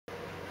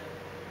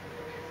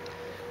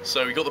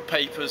So we've got the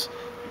papers,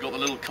 we've got the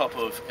little cup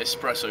of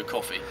espresso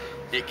coffee.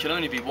 It can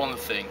only be one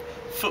thing: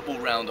 football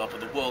roundup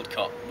of the World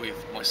Cup with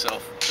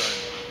myself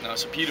going. Now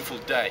it's a beautiful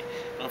day,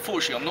 but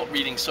unfortunately I'm not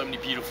reading so many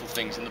beautiful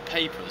things in the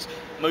papers.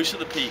 Most of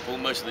the people,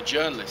 most of the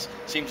journalists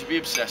seem to be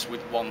obsessed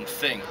with one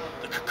thing: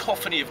 the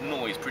cacophony of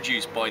noise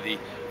produced by the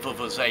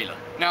vuvuzela.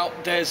 Now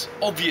there's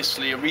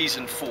obviously a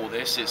reason for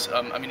this. It's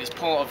it's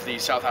part of the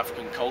South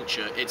African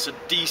culture. It's a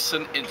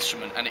decent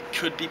instrument and it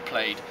could be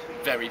played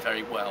very,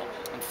 very well.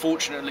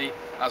 Unfortunately,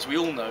 as we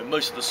all know,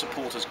 most of the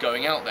supporters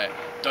going out there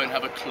don't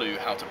have a clue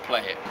how to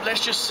play it.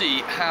 Let's just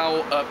see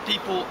how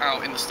people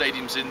out in the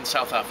stadiums in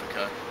South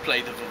Africa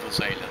play the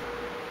vuvuzela.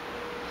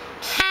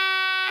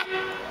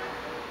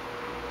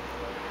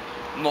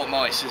 Not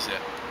nice, is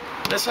it?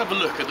 Let's have a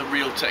look at the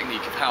real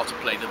technique of how to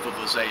play the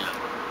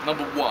vuvuzela.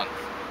 Number one,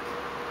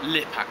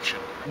 lip action.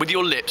 With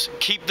your lips,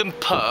 keep them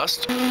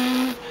pursed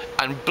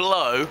and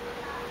blow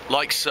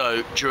like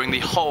so during the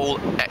whole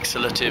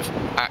exhalative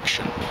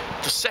action.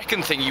 The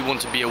second thing you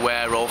want to be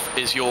aware of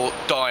is your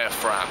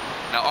diaphragm.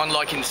 Now,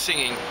 unlike in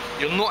singing,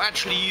 you're not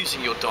actually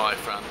using your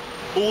diaphragm.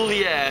 All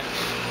the air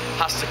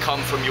has to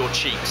come from your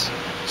cheeks.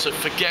 So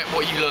forget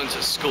what you learned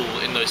at school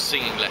in those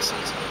singing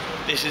lessons.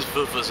 This is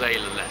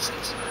vuvuzela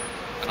lessons,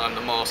 and I'm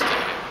the master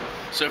here.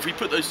 So if we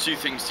put those two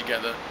things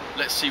together,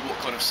 let's see what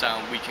kind of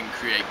sound we can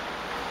create.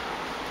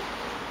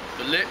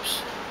 The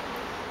lips,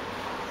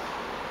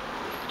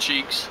 the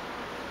cheeks,